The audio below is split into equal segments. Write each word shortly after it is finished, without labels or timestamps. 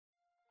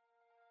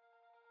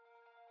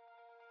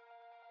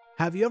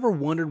Have you ever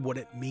wondered what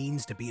it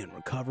means to be in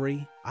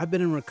recovery? I've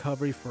been in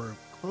recovery for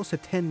close to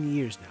 10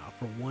 years now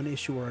for one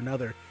issue or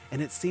another,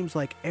 and it seems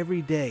like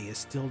every day is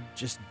still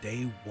just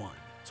day one.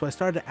 So I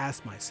started to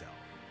ask myself,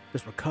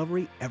 does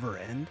recovery ever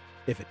end?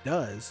 If it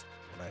does,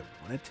 would I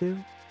want it to?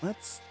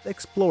 Let's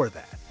explore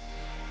that.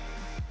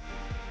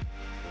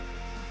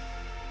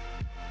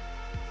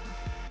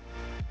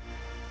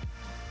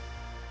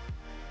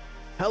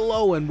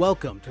 Hello and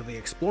welcome to the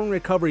Exploring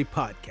Recovery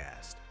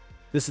podcast.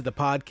 This is the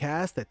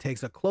podcast that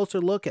takes a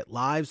closer look at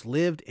lives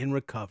lived in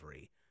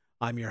recovery.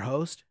 I'm your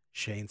host,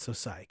 Shane So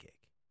Psychic.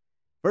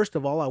 First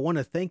of all, I want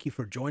to thank you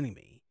for joining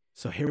me.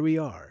 So here we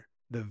are,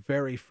 the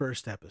very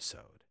first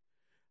episode.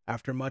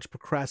 After much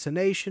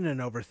procrastination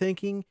and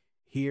overthinking,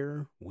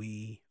 here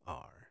we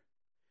are.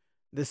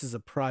 This is a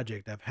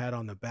project I've had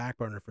on the back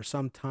burner for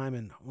some time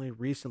and only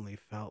recently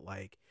felt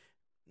like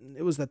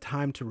it was the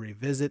time to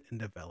revisit and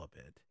develop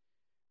it.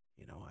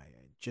 I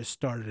just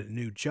started a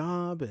new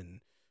job and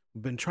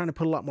been trying to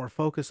put a lot more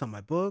focus on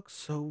my books,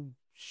 so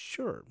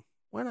sure,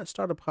 why not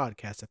start a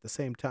podcast at the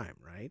same time,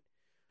 right?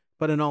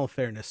 But in all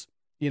fairness,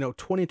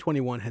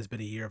 2021 has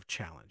been a year of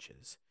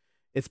challenges.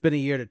 It's been a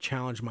year to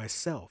challenge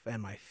myself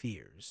and my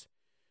fears.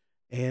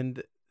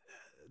 And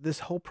this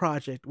whole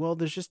project, well,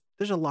 there's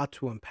a lot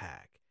to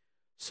unpack.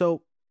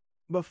 So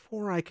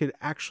before I could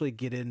actually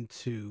get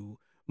into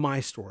my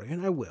story,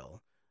 and I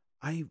will,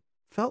 I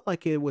felt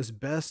like it was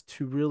best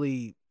to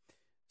really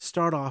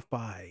start off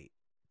by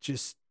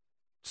just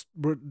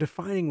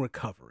defining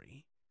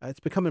recovery.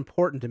 It's become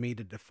important to me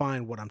to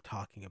define what I'm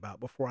talking about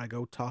before I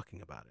go talking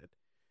about it.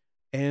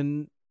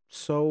 And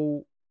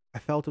so I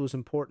felt it was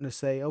important to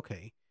say,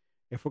 okay,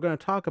 if we're going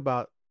to talk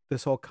about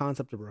this whole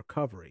concept of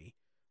recovery,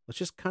 let's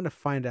just kind of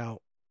find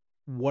out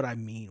what I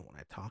mean when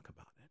I talk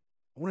about it.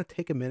 I want to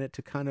take a minute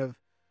to kind of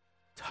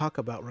talk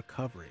about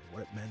recovery,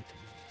 what it meant to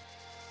me.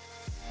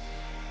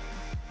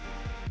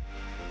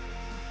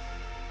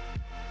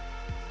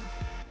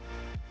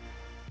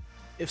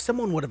 If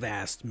someone would have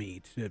asked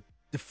me to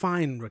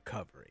define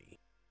recovery,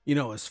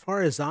 as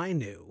far as I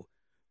knew,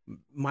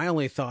 my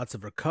only thoughts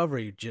of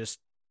recovery just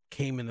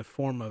came in the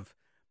form of,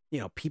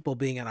 people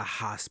being at a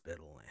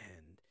hospital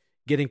and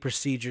getting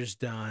procedures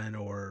done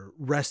or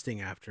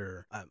resting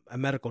after a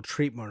medical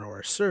treatment or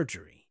a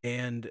surgery.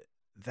 And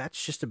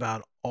that's just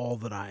about all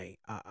that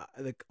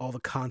all the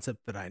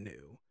concept that I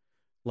knew.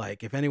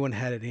 Like if anyone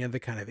had any other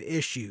kind of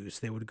issues,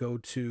 they would go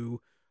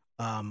to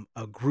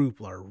a group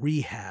or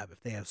rehab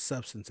if they have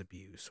substance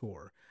abuse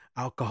or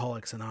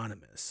Alcoholics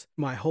Anonymous.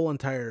 My whole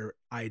entire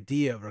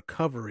idea of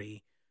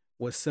recovery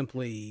was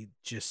simply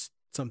just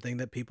something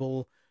that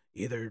people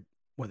either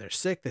when they're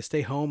sick, they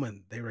stay home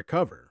and they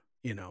recover,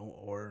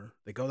 or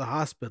they go to the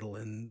hospital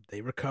and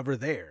they recover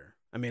there.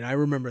 I mean, I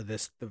remember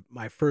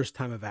my first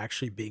time of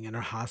actually being in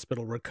a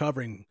hospital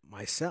recovering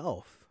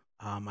myself.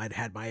 I'd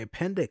had my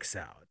appendix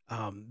out.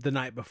 The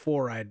night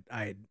before,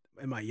 in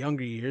my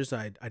younger years,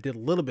 I did a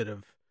little bit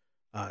of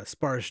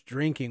sparse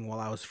drinking while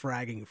I was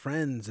fragging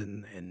friends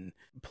and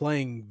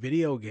playing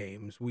video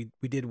games. We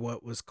did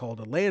what was called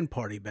a LAN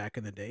party back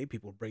in the day.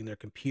 People bring their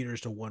computers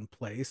to one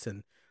place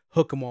and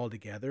hook them all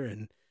together,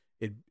 and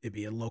it'd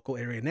be a local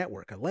area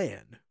network, a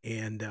LAN.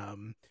 And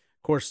of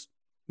course,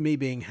 me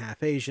being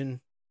half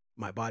Asian,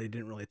 my body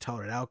didn't really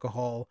tolerate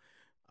alcohol.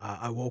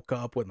 I woke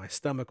up when my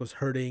stomach was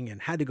hurting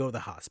and had to go to the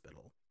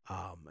hospital.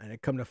 And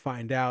it come to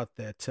find out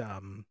that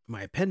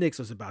my appendix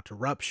was about to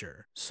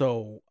rupture.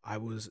 So I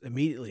was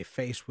immediately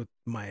faced with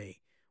one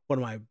of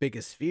my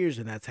biggest fears,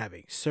 and that's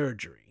having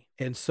surgery.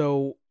 And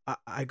so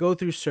I go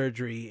through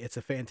surgery. It's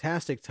a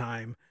fantastic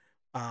time.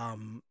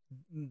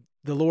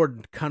 The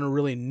Lord kind of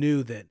really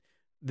knew that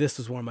this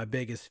was one of my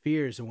biggest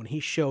fears. And when he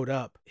showed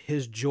up,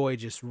 his joy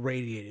just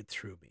radiated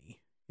through me.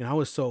 I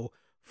was so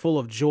full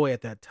of joy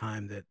at that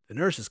time that the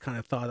nurses kind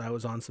of thought I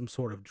was on some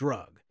sort of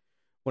drug,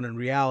 when in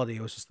reality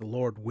it was just the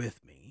Lord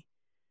with me.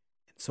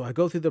 And so I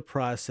go through the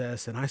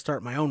process and I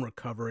start my own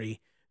recovery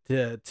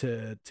to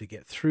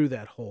get through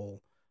that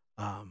whole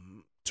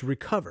to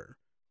recover.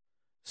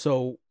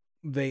 So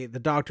the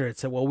doctor had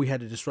said, well, we had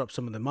to disrupt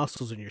some of the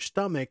muscles in your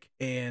stomach,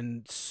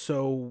 and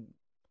so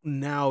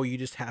now you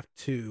just have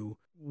to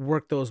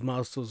work those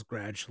muscles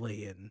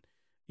gradually, and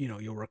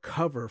you'll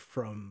recover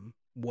from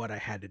what I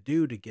had to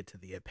do to get to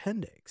the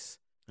appendix.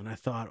 And I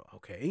thought,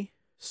 okay.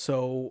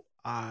 So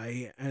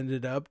I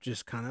ended up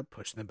just kind of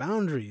pushing the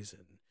boundaries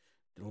and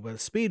did a little bit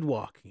of speed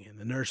walking. And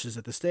the nurses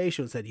at the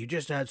station said, "You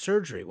just had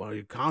surgery. Well,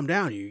 you calm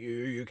down.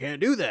 You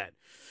can't do that."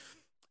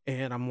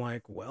 And I'm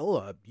like,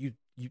 "Well, you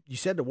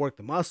said to work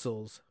the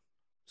muscles."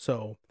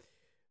 So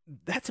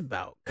that's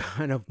about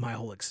kind of my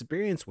whole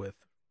experience with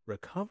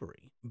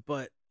recovery.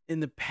 But in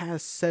the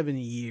past 7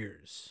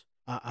 years,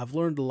 I've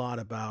learned a lot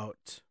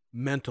about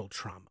mental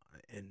trauma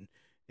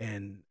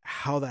and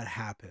how that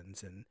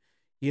happens. And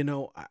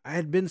I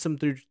had been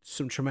through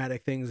some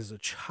traumatic things as a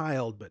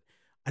child, but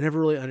I never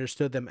really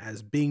understood them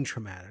as being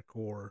traumatic,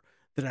 or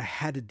that I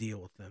had to deal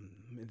with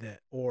them,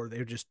 or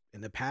they're just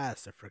in the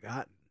past, they're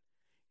forgotten.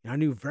 I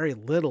knew very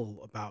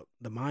little about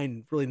the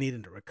mind really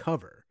needing to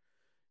recover.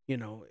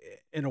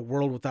 in a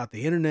world without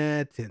the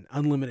internet and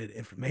unlimited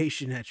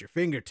information at your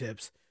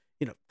fingertips,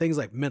 things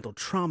like mental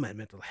trauma and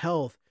mental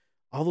health,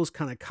 all those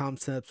kind of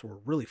concepts were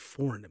really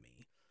foreign to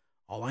me.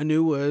 All I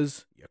knew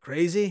was you're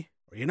crazy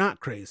or you're not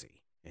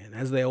crazy. And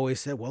as they always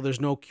said, well, there's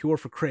no cure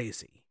for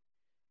crazy.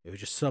 It was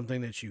just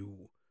something that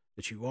you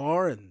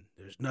are, and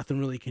there's nothing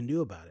really you can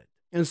do about it.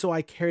 And so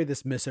I carried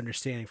this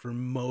misunderstanding for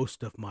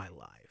most of my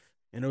life.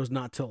 And it was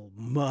not till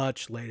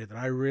much later that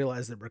I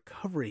realized that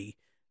recovery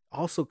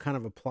also kind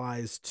of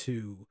applies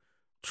to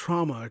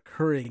trauma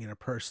occurring in a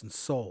person's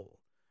soul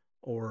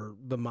or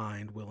the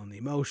mind, will, and the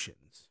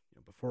emotions.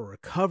 Before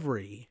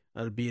recovery,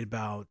 that would be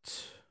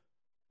about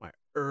my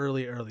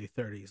early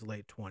 30s,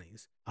 late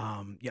 20s.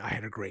 Yeah, I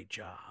had a great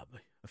job,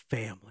 a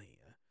family,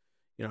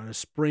 and a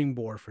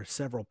springboard for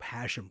several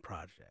passion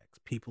projects,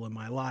 people in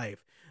my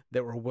life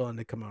that were willing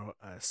to come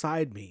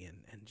aside me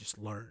and just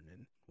learn.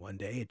 And one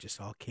day it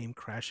just all came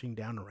crashing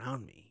down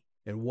around me.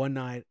 And one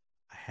night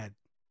I had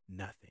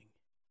nothing.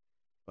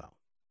 Well,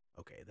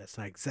 okay, that's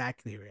not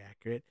exactly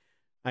accurate.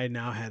 I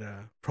now had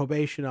a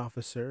probation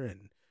officer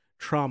and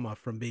trauma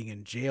from being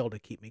in jail to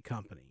keep me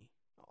company.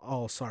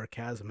 All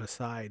sarcasm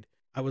aside,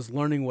 I was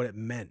learning what it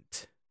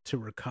meant to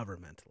recover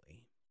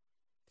mentally.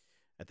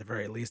 At the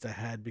very least, I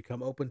had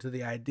become open to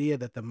the idea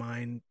that the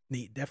mind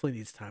definitely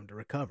needs time to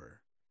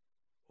recover.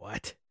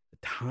 What?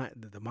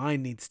 The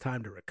mind needs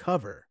time to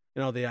recover.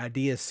 The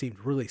idea seemed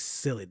really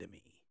silly to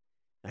me.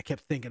 I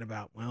kept thinking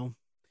about, well,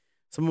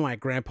 some of my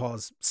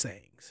grandpa's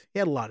sayings. He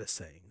had a lot of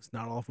sayings.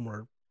 Not all of them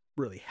were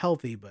really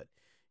healthy, but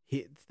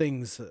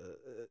things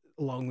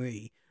along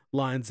the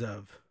lines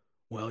of,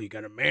 well, you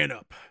got to man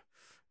up,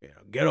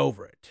 get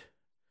over it,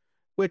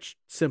 which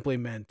simply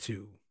meant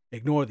to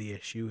ignore the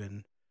issue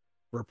and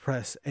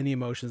repress any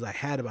emotions I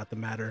had about the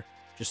matter,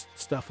 just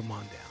stuff them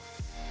on down.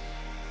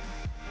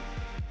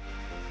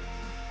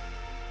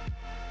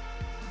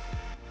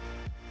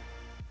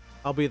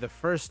 I'll be the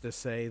first to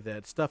say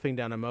that stuffing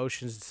down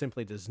emotions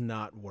simply does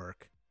not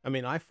work. I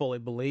mean, I fully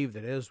believe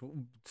that it is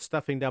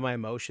stuffing down my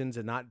emotions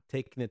and not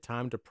taking the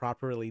time to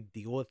properly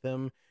deal with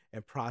them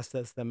and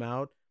process them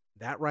out.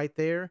 That right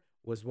there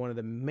was one of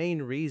the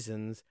main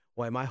reasons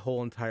why my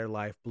whole entire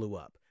life blew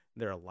up.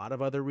 There are a lot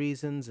of other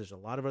reasons. There's a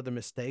lot of other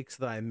mistakes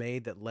that I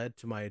made that led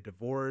to my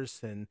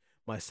divorce and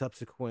my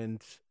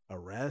subsequent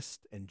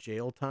arrest and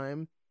jail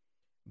time.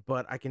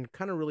 But I can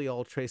kind of really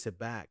all trace it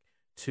back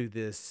to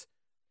this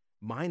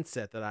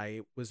mindset that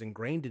I was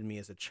ingrained in me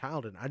as a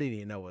child, and I didn't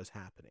even know what was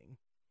happening.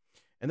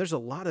 And there's a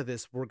lot of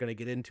this we're going to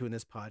get into in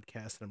this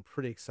podcast, and I'm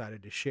pretty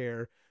excited to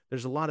share.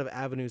 There's a lot of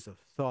avenues of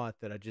thought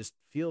that I just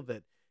feel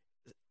that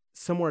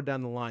somewhere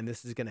down the line,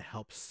 this is going to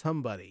help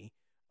somebody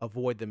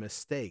avoid the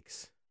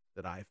mistakes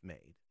that I've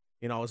made.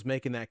 I was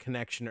making that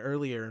connection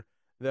earlier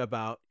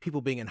about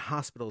people being in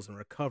hospitals and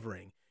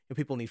recovering, and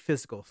people need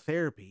physical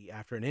therapy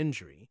after an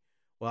injury.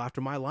 Well,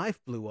 after my life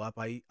blew up,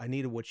 I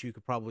needed what you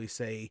could probably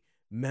say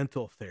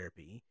mental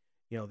therapy.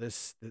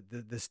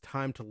 This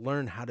time to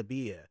learn how to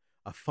be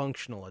a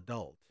functional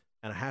adult.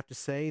 And I have to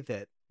say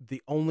that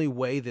the only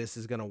way this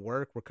is going to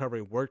work,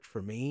 recovery worked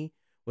for me,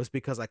 was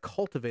because I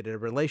cultivated a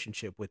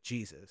relationship with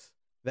Jesus.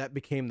 That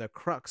became the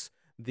crux,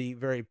 the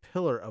very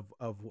pillar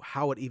of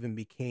how it even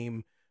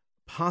became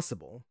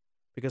possible.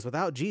 Because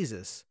without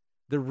Jesus,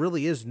 there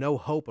really is no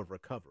hope of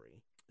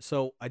recovery.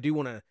 So I do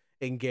want to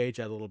engage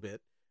that a little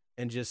bit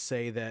and just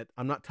say that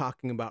I'm not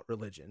talking about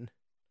religion.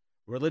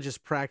 Religious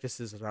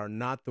practices are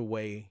not the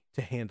way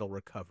to handle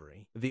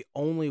recovery. The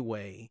only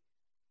way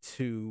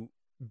to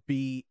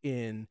be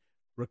in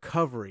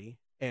recovery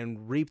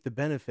and reap the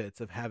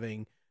benefits of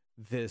having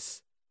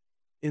this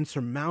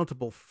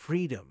insurmountable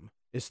freedom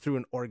is through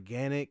an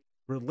organic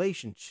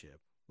relationship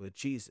with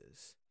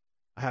Jesus.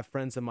 I have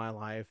friends in my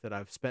life that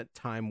I've spent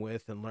time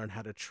with and learned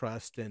how to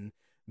trust and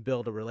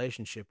build a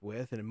relationship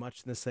with. And in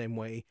much in the same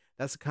way,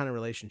 that's the kind of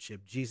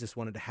relationship Jesus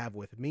wanted to have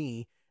with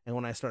me. And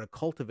when I started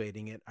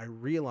cultivating it, I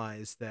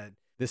realized that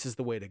this is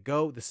the way to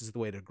go. This is the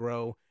way to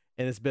grow.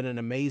 And it's been an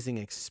amazing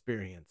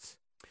experience.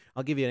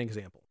 I'll give you an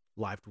example.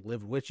 Life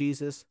lived with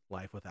Jesus,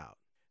 life without.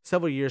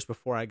 Several years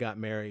before I got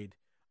married,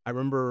 I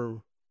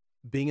remember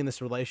being in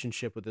this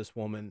relationship with this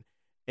woman,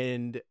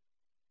 and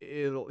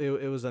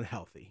it was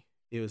unhealthy.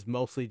 It was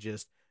mostly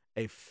just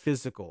a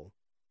physical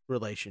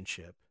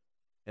relationship.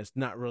 It's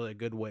not really a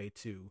good way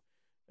to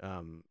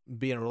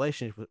be in a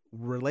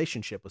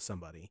relationship with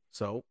somebody.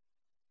 So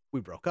we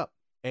broke up.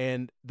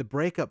 And the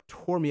breakup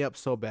tore me up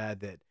so bad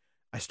that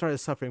I started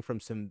suffering from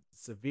some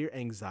severe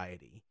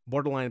anxiety,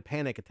 borderline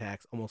panic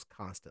attacks almost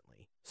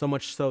constantly. So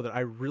much so that I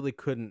really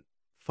couldn't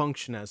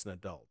function as an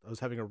adult. I was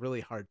having a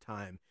really hard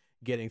time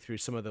getting through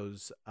some of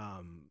those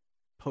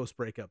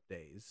post-breakup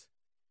days.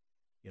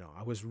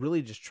 I was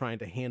really just trying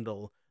to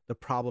handle the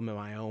problem in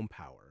my own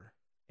power,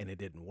 and it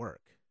didn't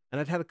work. And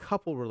I'd had a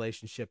couple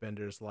relationship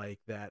enders like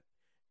that,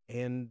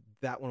 and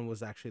that one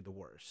was actually the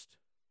worst.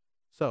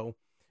 So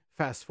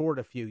fast forward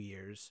a few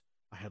years,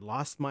 I had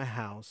lost my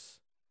house,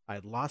 I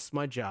had lost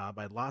my job,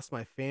 I had lost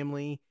my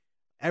family,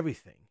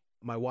 everything.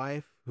 My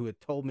wife, who had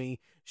told me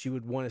she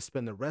would want to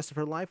spend the rest of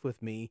her life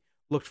with me,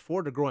 looked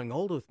forward to growing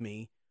old with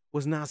me,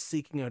 was not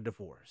seeking a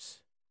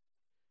divorce.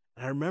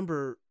 And I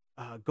remember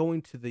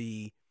going to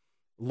the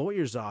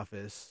lawyer's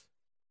office.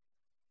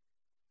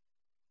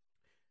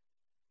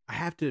 I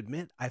have to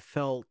admit, I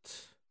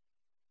felt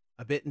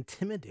a bit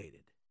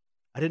intimidated.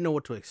 I didn't know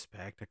what to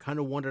expect. I kind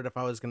of wondered if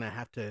I was going to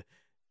have to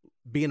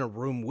be in a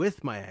room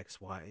with my ex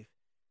wife.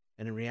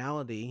 And in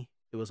reality,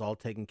 it was all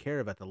taken care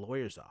of at the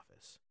lawyer's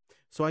office.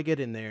 So I get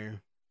in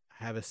there,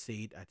 I have a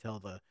seat, I tell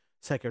the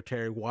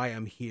secretary why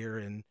I'm here.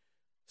 And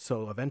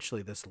so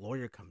eventually this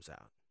lawyer comes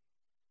out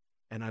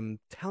and I'm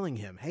telling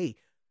him, hey,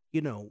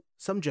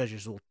 some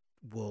judges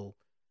will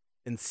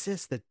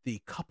insist that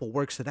the couple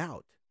works it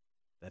out.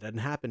 That doesn't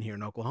happen here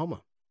in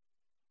Oklahoma.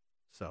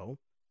 So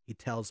he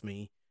tells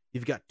me,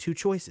 you've got two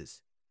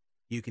choices.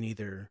 You can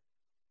either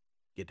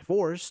get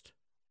divorced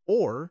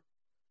or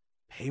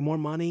pay more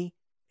money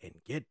and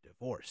get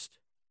divorced.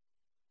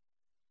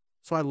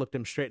 So I looked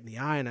him straight in the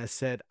eye and I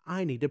said,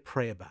 I need to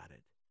pray about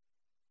it.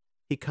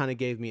 He kind of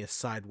gave me a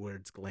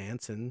sideways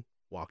glance and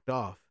walked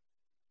off.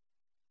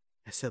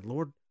 I said,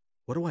 Lord,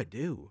 what do I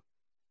do?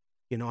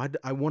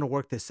 I want to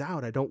work this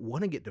out. I don't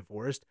want to get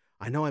divorced.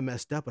 I know I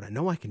messed up, but I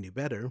know I can do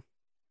better.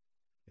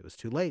 It was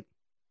too late.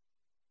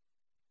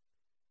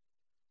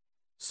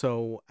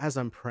 So as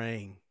I'm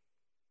praying,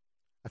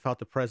 I felt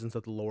the presence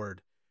of the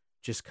Lord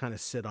just kind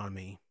of sit on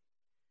me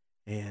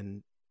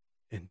and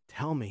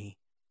tell me,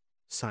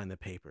 sign the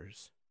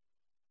papers.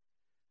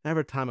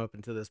 Every time up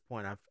until this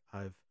point,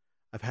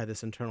 I've had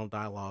this internal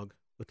dialogue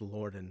with the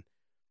Lord, and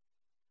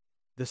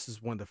this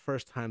is one of the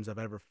first times I've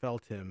ever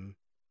felt Him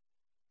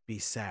be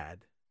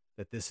sad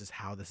that this is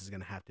how this is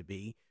going to have to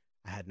be.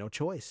 I had no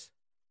choice.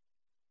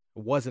 I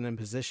wasn't in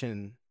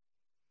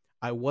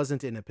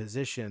a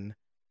position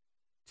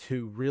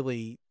to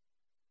really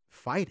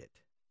fight it.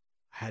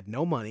 I had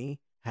no money,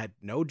 had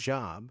no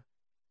job.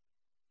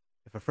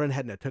 If a friend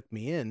hadn't have took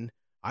me in,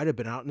 I'd have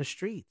been out in the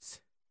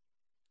streets.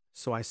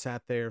 So I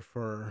sat there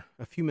for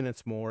a few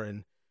minutes more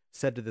and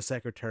said to the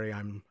secretary,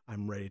 I'm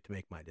ready to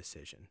make my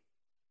decision.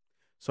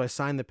 So I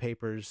signed the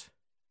papers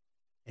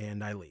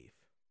and I leave.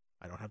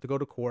 I don't have to go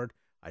to court.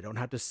 I don't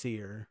have to see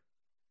her.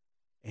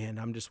 And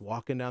I'm just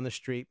walking down the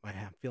street.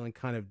 I'm feeling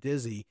kind of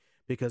dizzy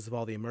because of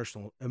all the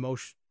emotion.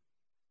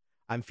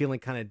 I'm feeling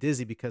kind of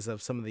dizzy because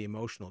of some of the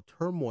emotional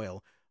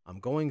turmoil I'm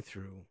going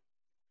through.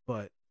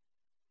 But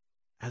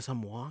as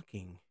I'm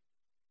walking,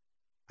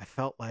 I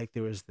felt like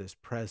there was this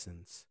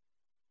presence.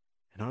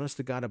 And honest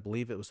to God, I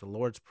believe it was the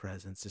Lord's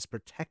presence just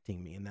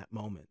protecting me in that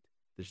moment.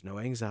 There's no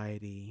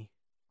anxiety.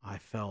 I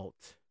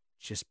felt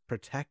just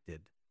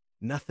protected.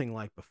 Nothing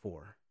like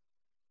before.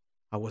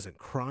 I wasn't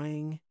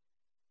crying.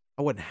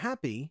 I wasn't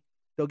happy.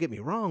 Don't get me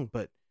wrong,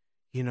 but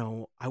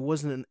I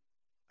was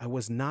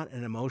not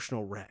an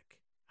emotional wreck.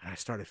 And I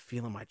started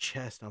feeling my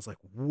chest and I was like,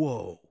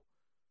 whoa,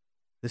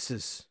 this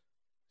is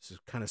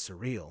kind of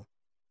surreal.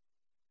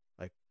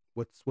 Like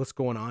what's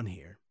going on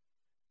here?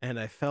 And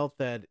I felt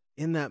that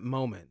in that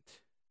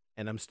moment,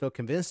 and I'm still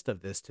convinced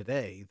of this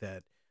today,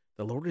 that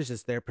the Lord is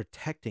just there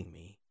protecting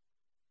me,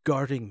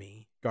 guarding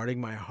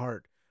my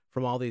heart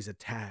from all these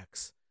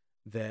attacks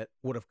that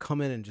would have come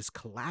in and just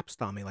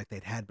collapsed on me like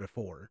they'd had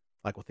before,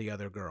 like with the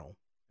other girl.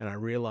 And I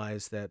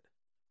realized that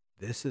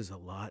this is a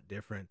lot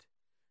different.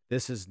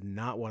 This is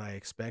not what I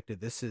expected.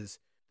 This is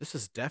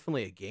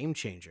definitely a game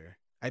changer.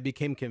 I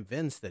became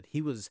convinced that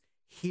He was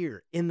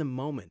here in the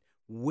moment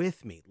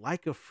with me,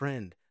 like a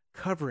friend,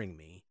 covering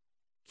me,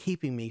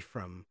 keeping me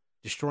from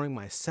destroying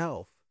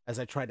myself as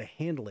I tried to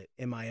handle it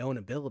in my own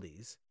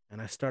abilities.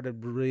 And I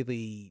started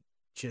really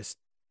just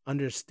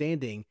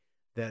understanding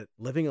that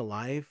living a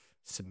life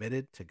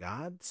submitted to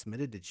God,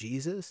 submitted to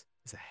Jesus,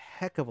 is a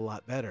heck of a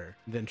lot better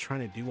than trying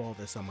to do all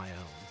this on my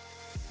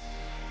own.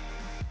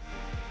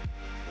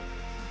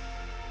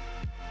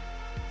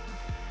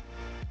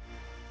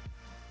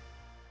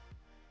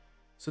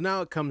 So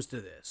now it comes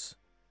to this.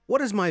 What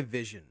is my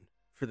vision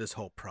for this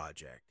whole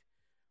project?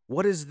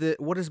 What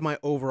is my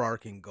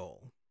overarching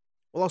goal?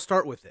 Well, I'll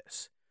start with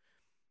this.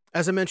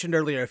 As I mentioned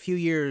earlier, a few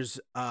years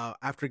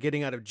after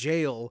getting out of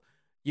jail,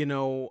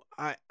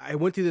 I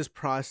went through this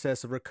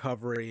process of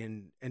recovery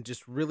and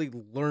just really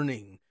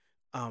learning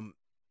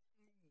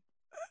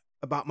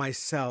about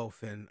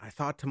myself. And I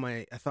thought,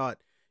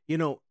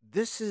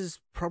 this is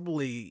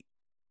probably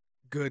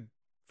good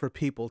for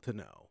people to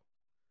know,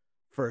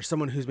 for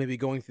someone who's maybe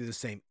going through the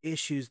same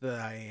issues that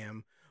I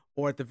am,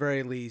 or at the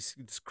very least,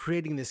 just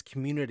creating this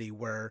community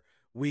where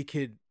we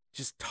could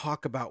just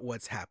talk about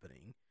what's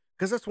happening.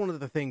 Because that's one of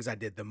the things I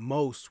did the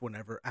most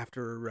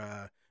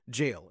after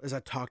jail, is I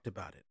talked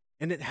about it,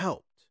 and it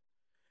helped.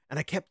 And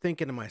I kept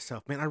thinking to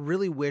myself, man, I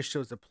really wish there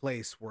was a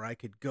place where I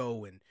could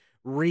go and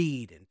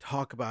read and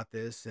talk about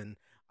this. And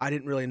I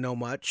didn't really know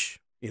much.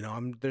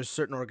 There's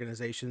certain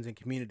organizations and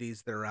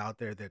communities that are out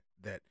there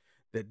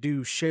that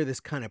do share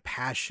this kind of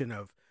passion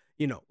of,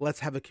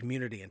 let's have a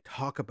community and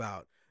talk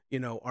about,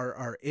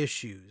 our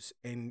issues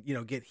and,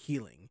 get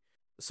healing.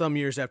 Some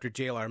years after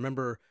jail, I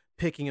remember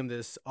picking him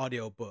this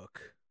audio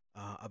book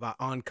about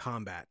On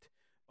Combat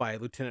by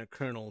Lieutenant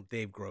Colonel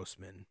Dave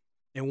Grossman.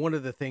 And one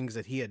of the things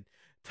that he had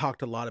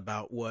talked a lot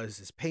about was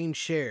is pain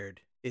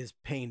shared is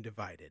pain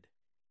divided.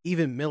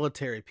 Even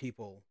military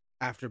people,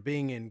 after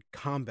being in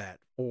combat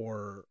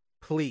or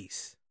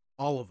police,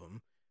 all of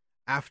them,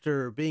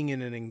 after being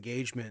in an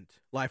engagement,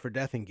 life or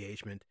death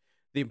engagement,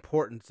 the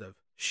importance of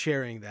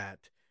sharing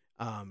that,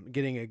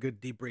 getting a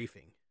good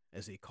debriefing,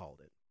 as he called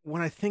it.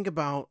 When I think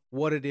about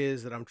what it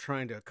is that I'm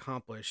trying to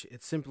accomplish,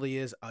 it simply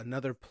is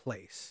another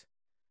place.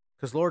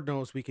 Because Lord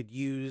knows we could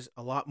use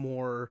a lot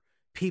more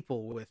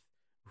people with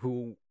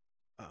who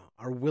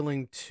are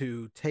willing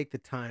to take the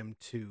time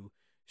to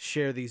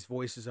share these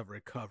voices of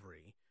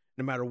recovery.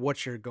 No matter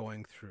what you're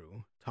going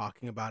through,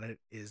 talking about it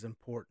is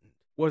important.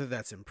 Whether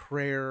that's in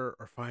prayer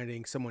or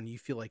finding someone you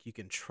feel like you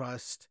can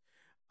trust,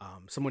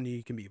 someone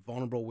you can be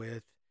vulnerable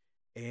with.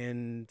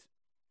 And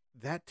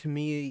that to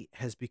me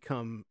has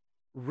become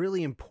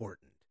really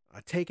important.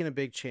 I've taken a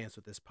big chance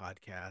with this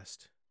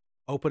podcast,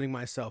 opening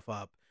myself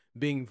up,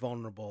 being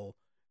vulnerable,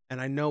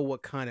 and I know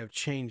what kind of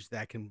change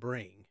that can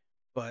bring.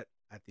 But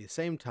at the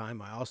same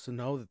time, I also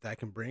know that that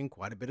can bring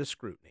quite a bit of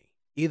scrutiny.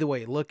 Either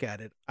way you look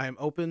at it, I am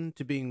open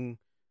to being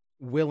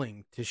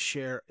willing to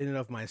share in and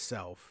of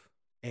myself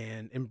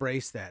and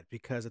embrace that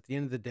because at the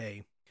end of the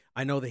day,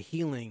 I know the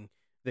healing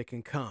that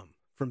can come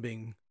from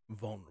being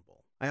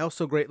vulnerable. I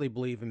also greatly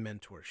believe in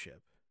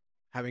mentorship,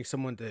 having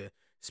someone to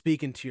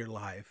speak into your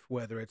life,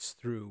 whether it's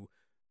through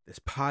this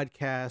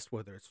podcast,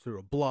 whether it's through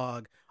a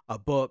blog, a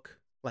book.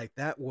 Like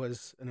that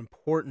was an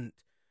important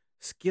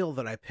skill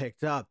that I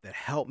picked up that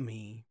helped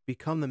me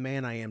become the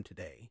man I am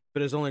today.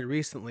 But it was only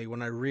recently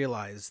when I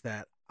realized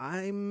that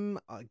I'm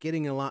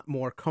getting a lot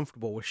more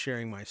comfortable with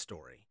sharing my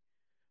story,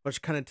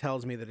 which kind of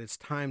tells me that it's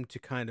time to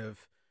kind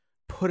of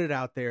put it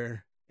out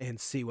there and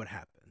see what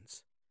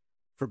happens.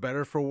 For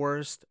better or for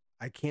worse,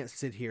 I can't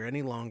sit here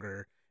any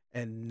longer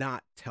and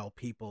not tell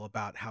people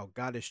about how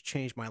God has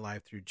changed my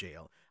life through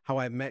jail, how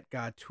I met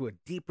God to a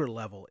deeper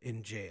level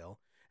in jail,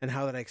 and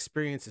how that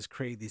experience has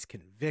created these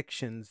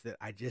convictions that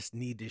I just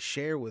need to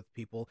share with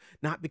people,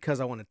 not because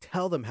I want to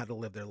tell them how to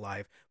live their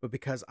life, but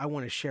because I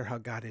want to share how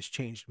God has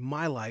changed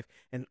my life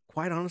and,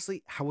 quite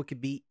honestly, how it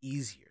could be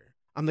easier.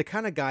 I'm the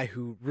kind of guy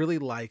who really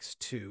likes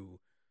to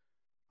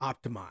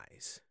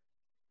optimize,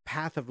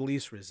 path of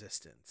least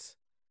resistance.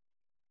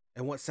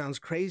 And what sounds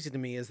crazy to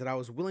me is that I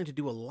was willing to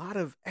do a lot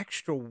of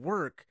extra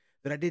work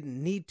that I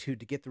didn't need to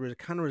get the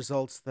kind of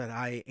results that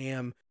I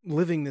am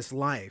living this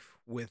life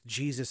with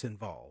Jesus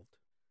involved.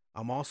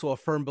 I'm also a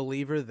firm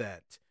believer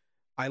that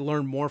I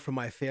learn more from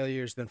my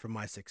failures than from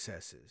my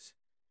successes.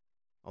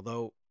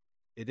 Although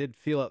it did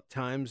feel at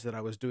times that I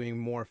was doing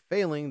more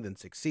failing than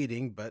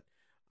succeeding, but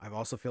I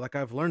also feel like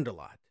I've learned a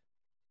lot.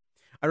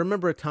 I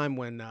remember a time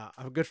when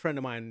a good friend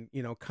of mine,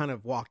 kind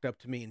of walked up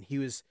to me and he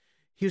was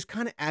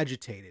kind of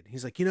agitated.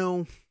 He's like,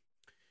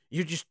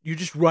 you're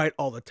just right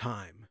all the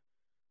time,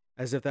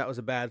 as if that was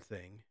a bad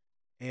thing.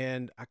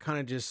 And I kind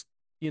of just,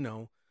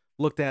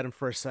 looked at him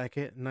for a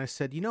second and I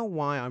said, you know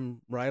why I'm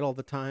right all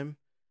the time?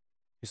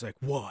 He's like,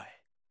 why?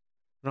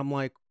 And I'm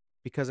like,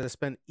 because I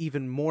spent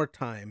even more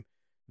time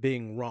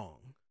being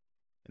wrong.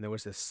 And there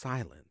was this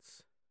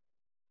silence.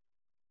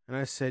 And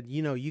I said,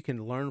 you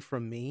can learn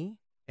from me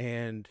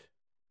and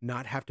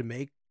not have to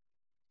make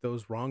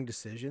those wrong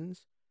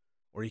decisions,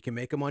 or you can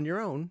make them on your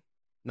own.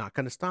 Not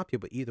going to stop you,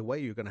 but either way,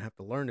 you're going to have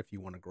to learn if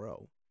you want to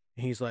grow.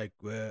 And he's like,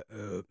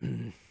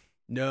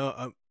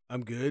 no,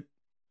 I'm good.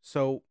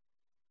 So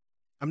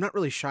I'm not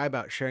really shy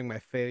about sharing my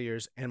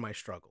failures and my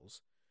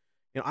struggles.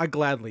 I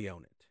gladly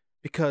own it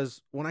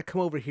because when I come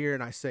over here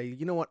and I say,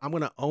 you know what, I'm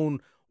going to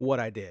own what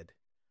I did.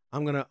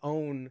 I'm going to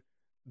own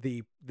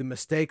the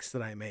mistakes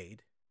that I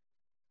made.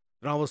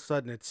 And all of a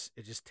sudden it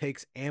just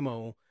takes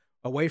ammo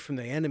away from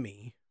the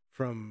enemy,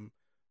 from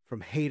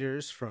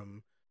haters,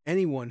 from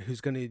anyone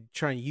who's going to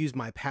try and use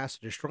my past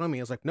to destroy me.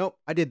 I was like, nope,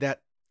 I did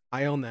that.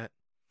 I own that.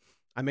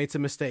 I made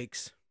some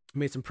mistakes. I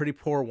made some pretty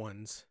poor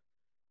ones.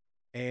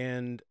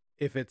 And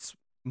if it's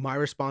my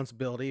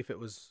responsibility, if it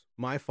was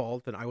my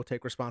fault, then I will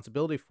take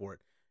responsibility for it.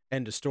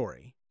 End of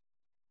story.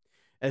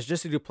 As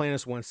Jesse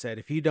Duplantis once said,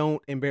 if you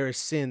don't embarrass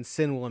sin,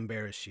 sin will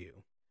embarrass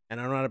you.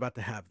 And I'm not about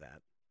to have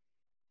that.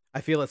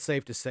 I feel it's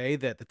safe to say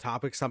that the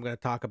topics I'm going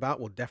to talk about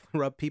will definitely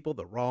rub people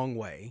the wrong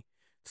way.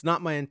 It's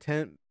not my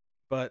intent,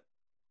 but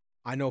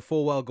I know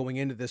full well going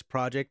into this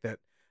project that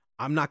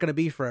I'm not going to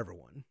be for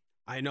everyone.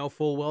 I know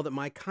full well that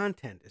my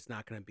content is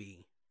not going to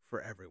be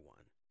for everyone.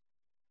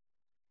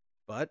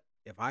 But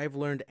if I've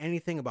learned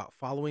anything about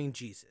following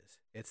Jesus,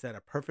 it's that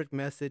a perfect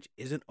message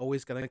isn't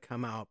always going to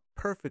come out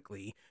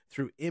perfectly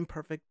through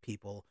imperfect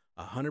people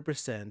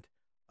 100%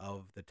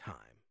 of the time.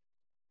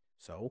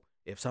 So,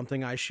 if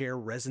something I share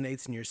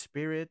resonates in your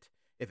spirit,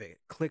 if it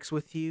clicks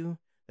with you,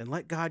 then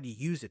let God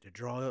use it to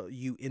draw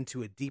you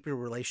into a deeper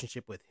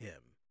relationship with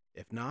Him.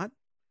 If not,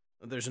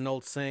 there's an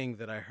old saying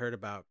that I heard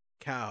about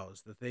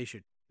cows that they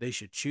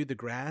should chew the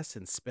grass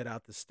and spit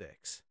out the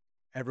sticks.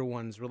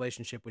 Everyone's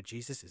relationship with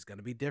Jesus is going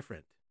to be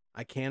different.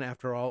 I can,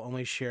 after all,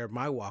 only share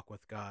my walk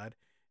with God,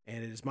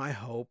 and it is my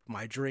hope,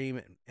 my dream,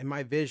 and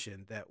my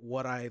vision that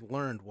what I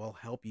learned will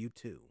help you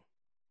too.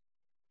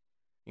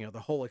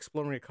 The whole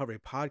Exploring Recovery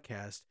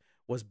podcast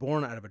was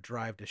born out of a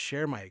drive to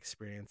share my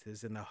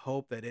experiences in the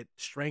hope that it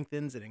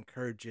strengthens and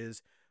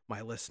encourages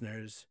my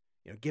listeners,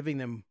 giving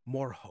them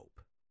more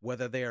hope,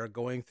 whether they are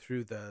going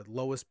through the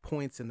lowest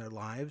points in their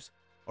lives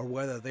or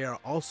whether they are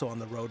also on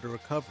the road to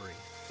recovery.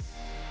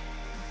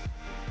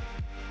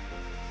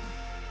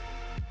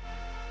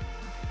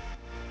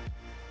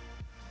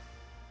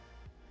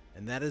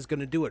 And that is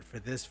going to do it for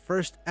this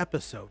first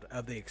episode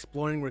of the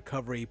Exploring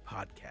Recovery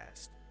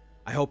podcast.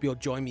 I hope you'll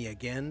join me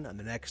again on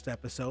the next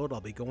episode. I'll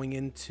be going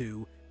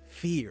into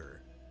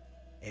fear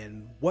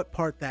and what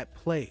part that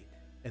played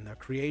in the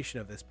creation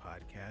of this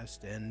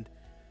podcast and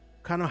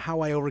kind of how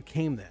I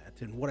overcame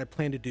that and what I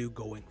plan to do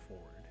going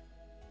forward.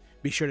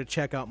 Be sure to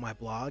check out my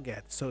blog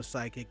at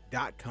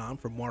sopsychic.com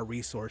for more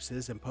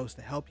resources and posts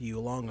to help you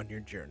along on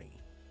your journey.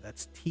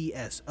 That's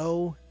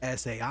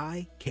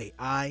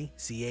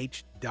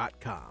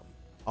TSOSAIKICH.com.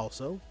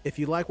 Also, if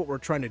you like what we're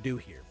trying to do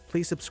here,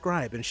 please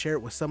subscribe and share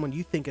it with someone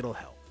you think it'll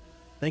help.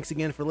 Thanks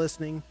again for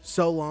listening.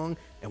 So long,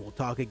 and we'll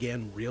talk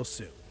again real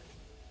soon.